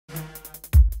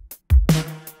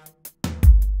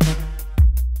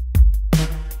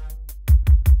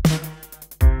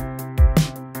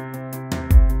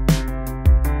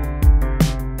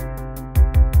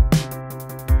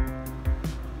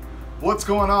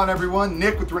going on, everyone?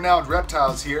 Nick with Renowned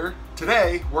Reptiles here.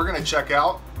 Today we're going to check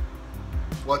out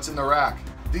what's in the rack.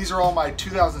 These are all my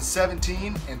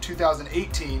 2017 and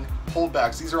 2018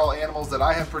 holdbacks. These are all animals that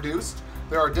I have produced.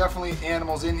 There are definitely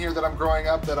animals in here that I'm growing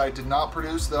up that I did not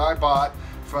produce, that I bought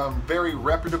from very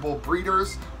reputable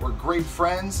breeders or great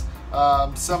friends.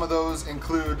 Some of those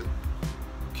include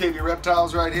KB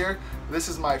Reptiles right here. This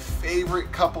is my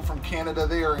favorite couple from Canada.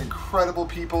 They are incredible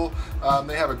people.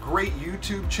 They have a great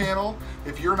YouTube channel.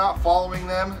 If you're not following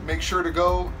them, make sure to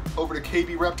go over to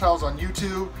KB Reptiles on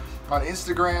YouTube, on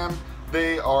Instagram.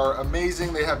 They are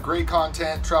amazing. They have great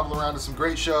content, travel around to some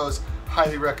great shows.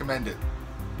 Highly recommend it.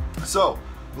 So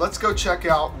let's go check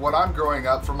out what I'm growing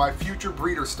up for my future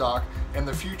breeder stock and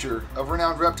the future of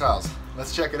Renowned Reptiles.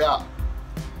 Let's check it out.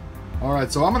 All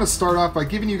right, so I'm gonna start off by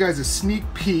giving you guys a sneak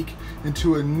peek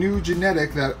into a new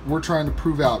genetic that we're trying to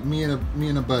prove out, me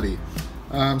and a buddy.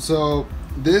 So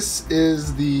this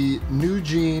is the new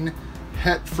gene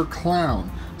Het for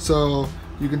Clown. So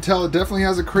you can tell it definitely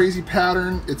has a crazy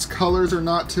pattern. Its colors are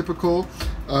not typical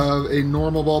of a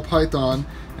normal ball python,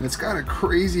 and it's got a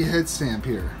crazy head stamp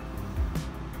here.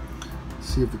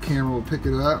 See if the camera will pick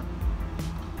it up.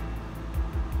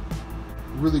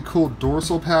 Really cool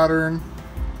dorsal pattern.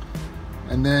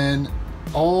 And then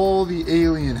all the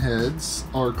alien heads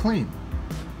are clean.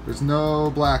 There's no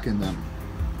black in them.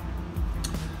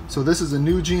 So this is a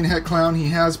new gene Het Clown. He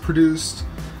has produced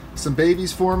some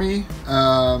babies for me,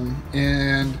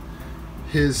 and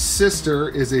his sister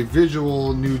is a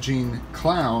visual new gene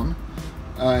clown,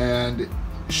 and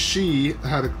she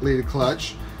had laid a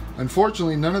clutch.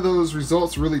 Unfortunately, none of those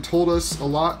results really told us a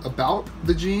lot about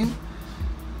the gene,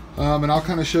 and I'll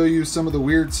kind of show you some of the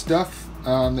weird stuff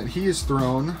that he has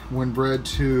thrown when bred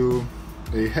to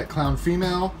a Het Clown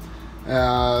female,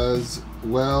 as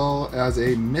well as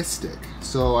a mystic.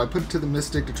 So I put it to the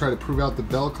mystic to try to prove out the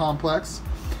bell complex,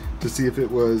 to see if it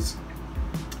was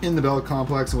in the bell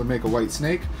complex and would make a white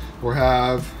snake or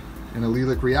have an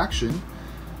allelic reaction,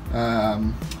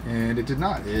 and it did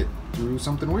not. It threw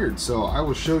something weird. So I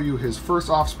will show you his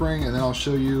first offspring, and then I'll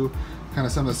show you kind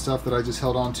of some of the stuff that I just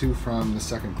held on to from the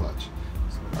second clutch.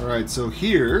 All right, so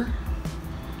here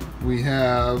we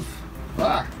have,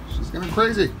 she's going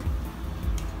crazy.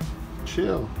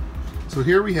 Chill. So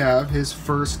here we have his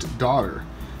first daughter.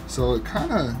 So it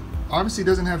kind of obviously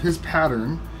doesn't have his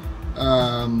pattern.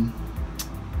 A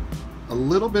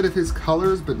little bit of his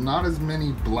colors, but not as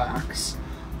many blacks.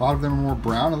 A lot of them are more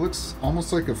brown. It looks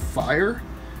almost like a fire,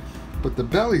 but the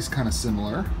belly's kind of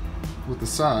similar with the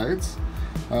sides.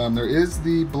 There is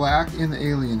the black in the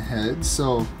alien head,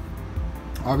 so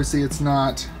obviously it's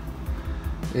not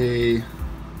a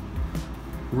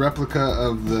replica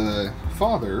of the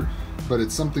father, but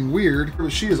it's something weird.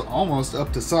 She is almost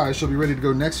up to size. She'll be ready to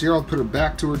go next year. I'll put her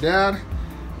back to her dad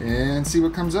and see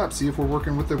what comes up, see if we're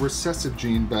working with the recessive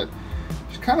gene. But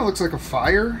she kind of looks like a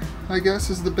fire, I guess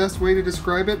is the best way to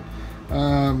describe it,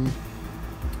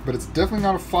 but it's definitely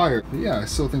not a fire. But yeah, I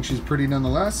still think she's pretty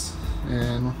nonetheless,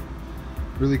 and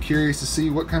really curious to see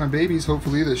what kind of babies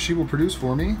hopefully that she will produce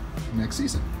for me next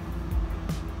season.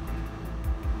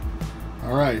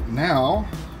 All right, now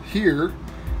here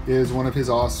is one of his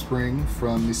offspring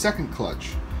from the second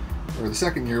clutch, or the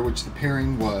second year, which the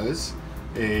pairing was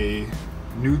a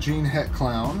new gene Het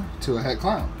Clown to a Het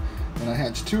Clown. And I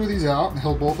hatched two of these out and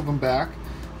held both of them back.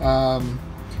 Kind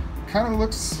of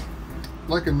looks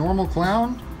like a normal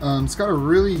clown. It's got a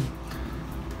really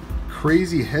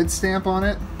crazy head stamp on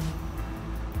it.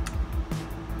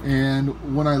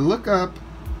 And when I look up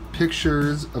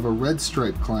pictures of a red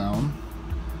stripe clown,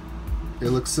 it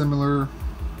looks similar,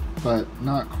 but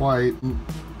not quite.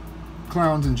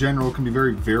 Clowns in general can be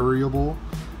very variable,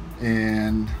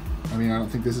 and I mean, I don't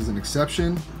think this is an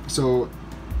exception. So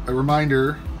a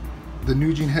reminder, the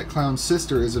new gene Het Clown's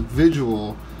sister is a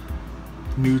visual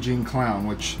new gene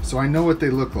clown, so I know what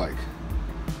they look like.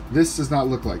 This does not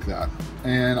look like that,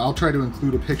 and I'll try to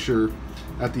include a picture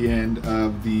at the end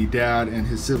of the dad and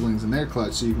his siblings in their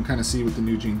clutch, so you can kind of see what the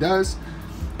new gene does.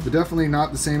 But definitely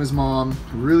not the same as mom.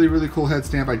 Really, really cool head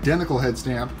stamp, identical head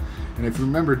stamp. And if you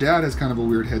remember, dad has kind of a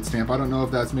weird head stamp. I don't know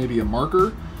if that's maybe a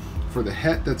marker for the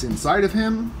het that's inside of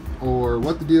him or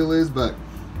what the deal is, but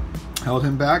held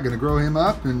him back, gonna grow him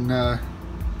up and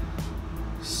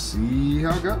see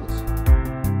how it goes.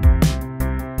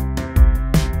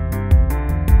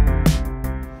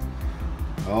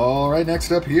 All right,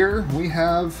 next up here we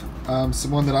have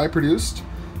someone that I produced,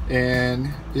 and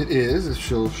it is, if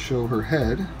she'll show her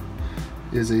head,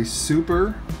 is a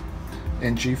super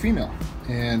Inchi female.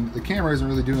 And the camera isn't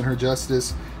really doing her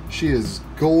justice. She is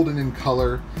golden in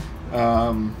color.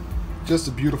 just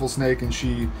a beautiful snake, and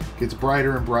she gets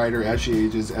brighter and brighter as she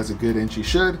ages, as a good Inchi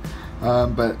should.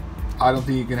 But I don't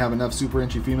think you can have enough super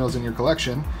Inchi females in your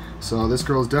collection. So this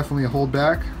girl is definitely a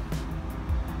holdback.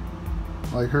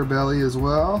 Like her belly as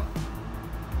well.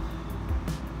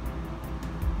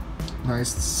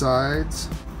 Nice sides.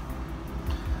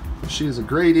 She is a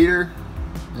great eater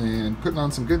and putting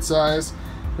on some good size.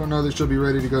 Don't know that she'll be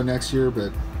ready to go next year,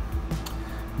 but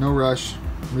no rush.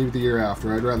 Leave the year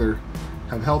after. I'd rather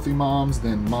have healthy moms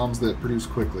than moms that produce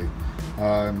quickly.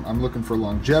 I'm looking for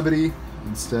longevity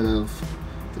instead of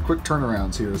the quick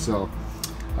turnarounds here. So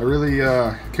I really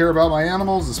care about my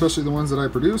animals, especially the ones that I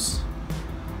produce.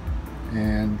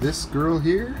 And this girl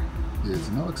here is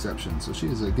no exception. So she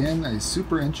is again a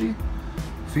super Inchi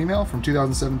female from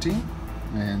 2017,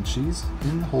 and she's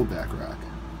in the holdback rack.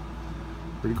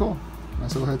 Pretty cool.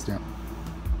 Nice little head stamp.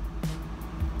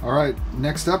 Alright,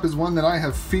 next up is one that I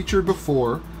have featured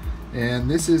before, and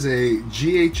this is a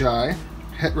GHI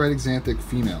Het Red Xanthic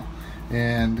female.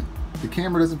 And the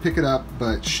camera doesn't pick it up,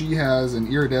 but she has an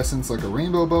iridescence like a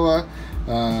rainbow boa,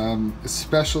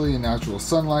 especially in natural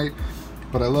sunlight.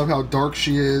 But I love how dark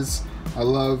she is. I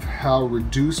love how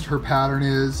reduced her pattern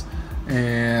is,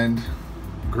 and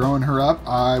growing her up,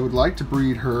 I would like to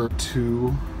breed her to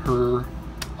her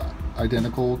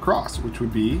identical cross, which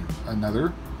would be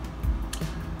another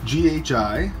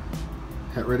GHI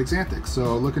Het Red Xanthic.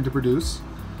 So looking to produce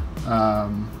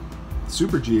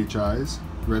super GHI's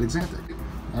Red Xanthic.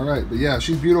 All right, but yeah,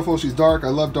 she's beautiful. She's dark. I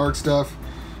love dark stuff,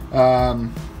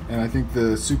 and I think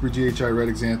the super GHI Red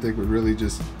Xanthic would really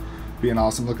just be an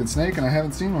awesome looking snake, and I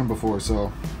haven't seen one before,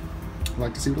 so I'd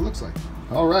like to see what it looks like.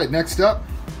 All right, next up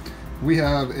we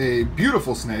have a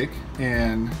beautiful snake,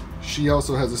 and she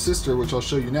also has a sister, which I'll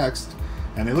show you next,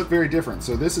 and they look very different.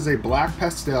 So this is a black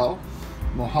pastel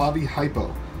Mojave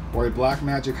hypo, or a black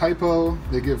magic hypo.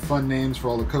 They give fun names for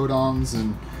all the codons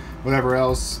and whatever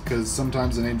else, because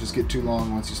sometimes the names just get too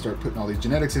long once you start putting all these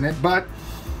genetics in it. But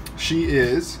she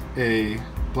is a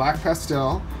black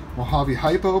pastel Mojave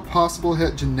hypo possible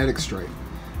het genetic stripe,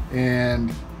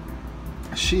 and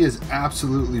she is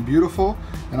absolutely beautiful.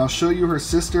 And I'll show you her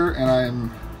sister,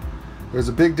 and there's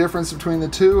a big difference between the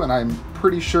two, and I'm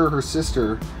pretty sure her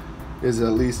sister is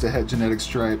at least a het genetic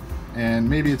stripe, and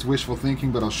maybe it's wishful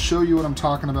thinking, but I'll show you what I'm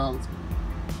talking about.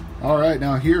 All right,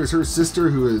 now here is her sister,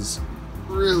 who is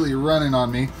really running on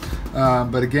me,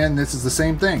 but again, this is the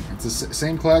same thing. It's the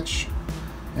same clutch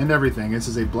and everything. This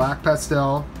is a black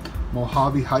pastel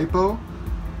Mojave hypo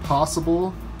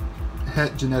possible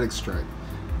het genetic stripe,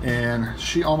 and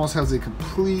she almost has a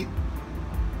complete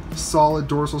solid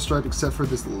dorsal stripe except for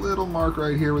this little mark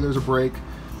right here where there's a break,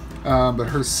 but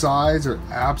her sides are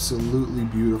absolutely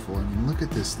beautiful. I mean, look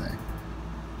at this thing,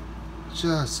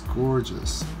 just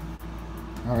gorgeous.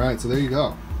 All right, so there you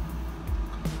go,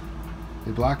 a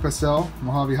black pastel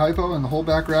Mojave hypo in the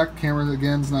holdback rack. Camera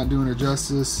again is not doing her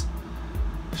justice.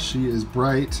 She is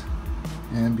bright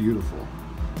and beautiful.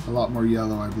 A lot more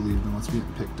yellow, I believe, than what's being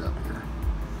picked up here.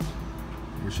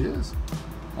 Here she is.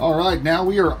 All right, now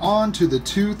we are on to the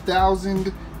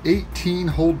 2018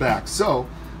 holdback. So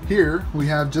here we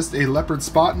have just a leopard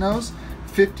spot nose,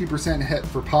 50% het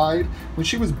for pied. When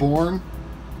she was born,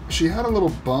 she had a little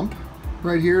bump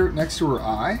right here next to her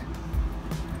eye,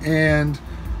 and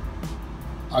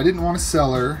I didn't want to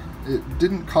sell her. It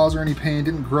didn't cause her any pain,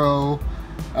 didn't grow.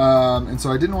 And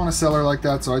so I didn't want to sell her like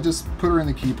that, so I just put her in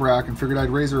the keep rack and figured I'd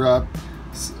raise her up.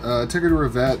 Took her to a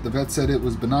vet. The vet said it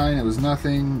was benign, it was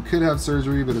nothing, could have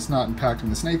surgery, but it's not impacting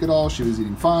the snake at all. She was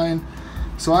eating fine.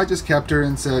 So I just kept her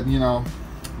and said, you know,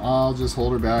 I'll just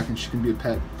hold her back and she can be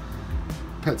a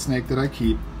pet snake that I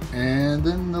keep. And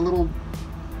then the little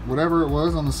whatever it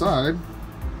was on the side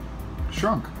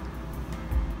shrunk,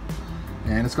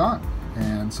 and it's gone.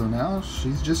 And so now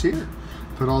she's just here.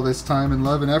 Put all this time and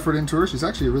love and effort into her. She's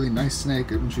actually a really nice snake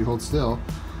when she holds still.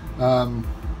 But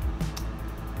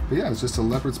yeah, it's just a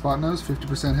leopard spot nose,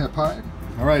 50% het pied.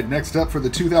 All right, next up for the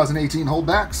 2018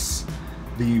 holdbacks,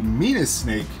 the meanest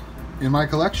snake in my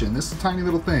collection. This tiny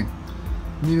little thing,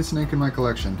 meanest snake in my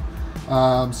collection.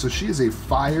 So she is a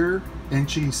fire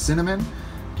Inchi cinnamon,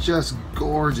 just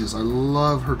gorgeous. I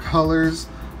love her colors.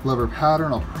 Love her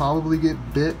pattern. I'll probably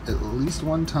get bit at least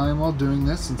one time while doing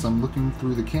this, since I'm looking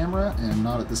through the camera and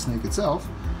not at the snake itself.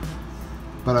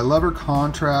 But I love her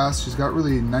contrast. She's got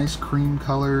really nice cream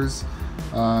colors.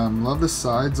 Love the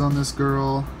sides on this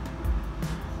girl.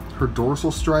 Her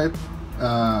dorsal stripe.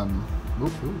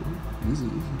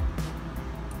 Easy.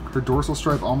 Her dorsal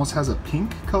stripe almost has a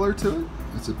pink color to it.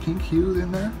 It's a pink hue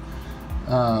in there.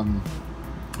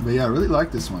 But yeah, I really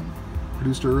like this one.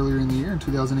 Produced her earlier in the year in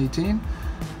 2018.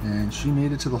 And she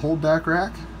made it to the holdback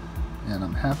rack. and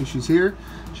I'm happy she's here.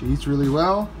 She eats really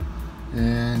well,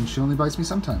 and she only bites me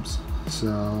sometimes.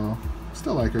 So,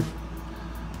 still like her.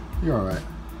 You're alright.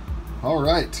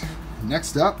 Alright,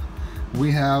 next up,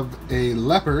 we have a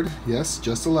leopard. Yes,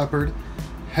 just a leopard.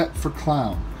 Het for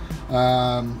Clown.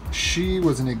 She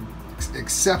was an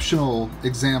exceptional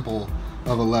example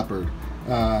of a leopard.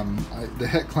 The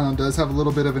Het Clown does have a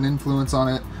little bit of an influence on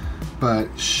it, but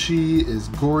she is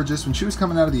gorgeous. When she was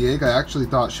coming out of the egg, I actually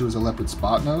thought she was a leopard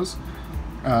spot nose.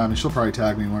 And she'll probably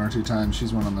tag me 1 or 2 times.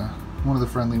 She's one of the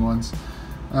friendly ones.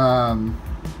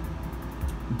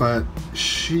 But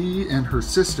she and her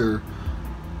sister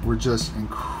were just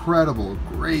incredible.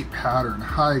 Great pattern,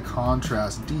 high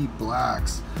contrast, deep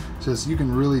blacks. Just, you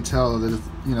can really tell that,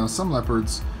 you know, some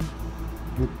leopards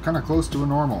look kind of close to a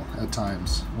normal at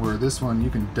times, where this one you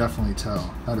can definitely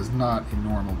tell that is not a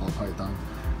normal ball python.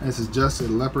 This is just a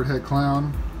leopard Het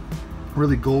Clown,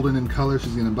 really golden in color.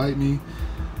 She's gonna bite me,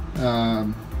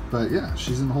 but yeah,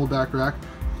 she's in the holdback rack.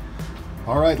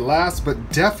 All right, last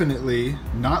but definitely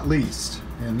not least,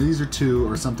 and these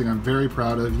are something I'm very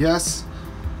proud of. Yes,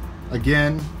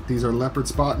 again, these are leopard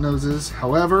spot noses.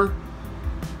 However,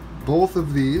 both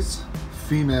of these,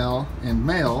 female and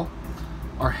male,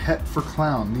 are Het for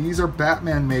Clown. These are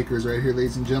Batman makers right here,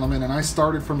 ladies and gentlemen, and I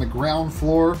started from the ground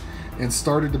floor and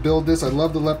started to build this. I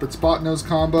love the leopard spot nose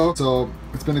combo, so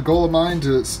it's been a goal of mine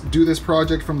to do this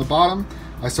project from the bottom.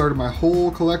 I started my whole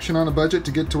collection on a budget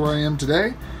to get to where I am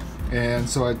today, and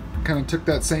so I kind of took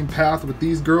that same path with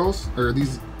these girls, or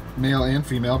these male and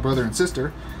female, brother and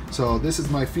sister. So this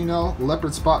is my female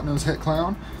leopard spot nose Het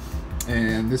Clown,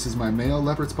 and this is my male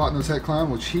leopard spot nose Het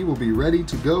Clown, which he will be ready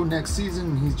to go next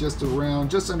season. He's just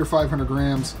under 500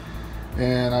 grams,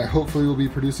 and I hopefully will be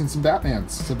producing some Batman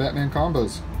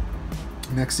combos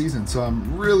next season. So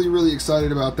I'm really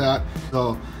excited about that.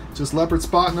 So just leopard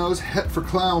spot nose, Het for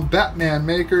Clown, Batman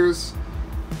makers,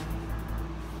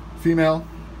 female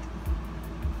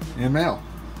and male,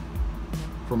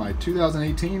 for my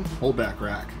 2018 holdback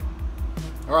rack.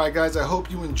 Alright guys, I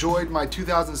hope you enjoyed my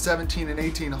 2017 and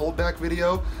 18 holdback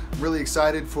video. I'm really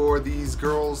excited for these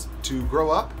girls to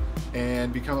grow up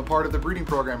and become a part of the breeding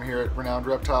program here at Renowned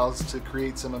Reptiles to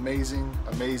create some amazing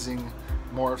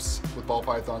morphs with ball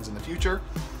pythons in the future.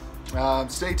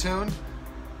 Stay tuned.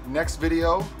 Next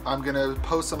video, I'm going to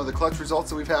post some of the clutch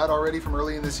results that we've had already from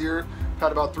early in this year. We've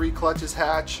had about 3 clutches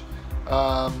hatch.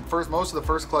 Most of the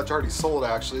first clutch already sold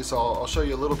actually, so I'll show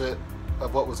you a little bit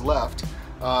of what was left.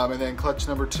 And then clutch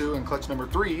number 2 and clutch number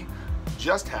 3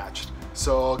 just hatched.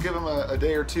 So I'll give them a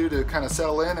day or two to kind of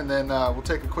settle in, and then we'll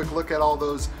take a quick look at all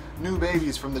those new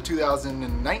babies from the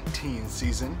 2019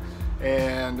 season.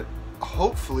 And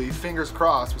hopefully, fingers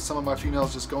crossed, with some of my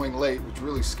females just going late, which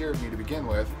really scared me to begin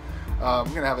with, I'm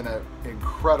going to have an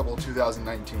incredible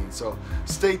 2019. So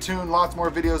stay tuned, lots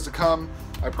more videos to come.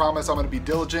 I promise I'm going to be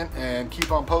diligent and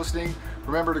keep on posting.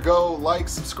 Remember to go like,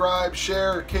 subscribe,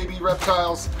 share KB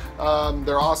Reptiles.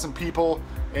 They're awesome people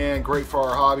and great for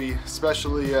our hobby,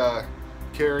 especially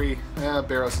Carrie.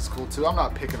 Barros is cool too. I'm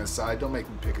not picking a side. Don't make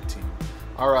me pick a team.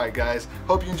 All right, guys.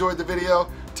 Hope you enjoyed the video.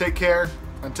 Take care.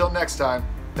 Until next time.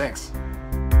 Thanks.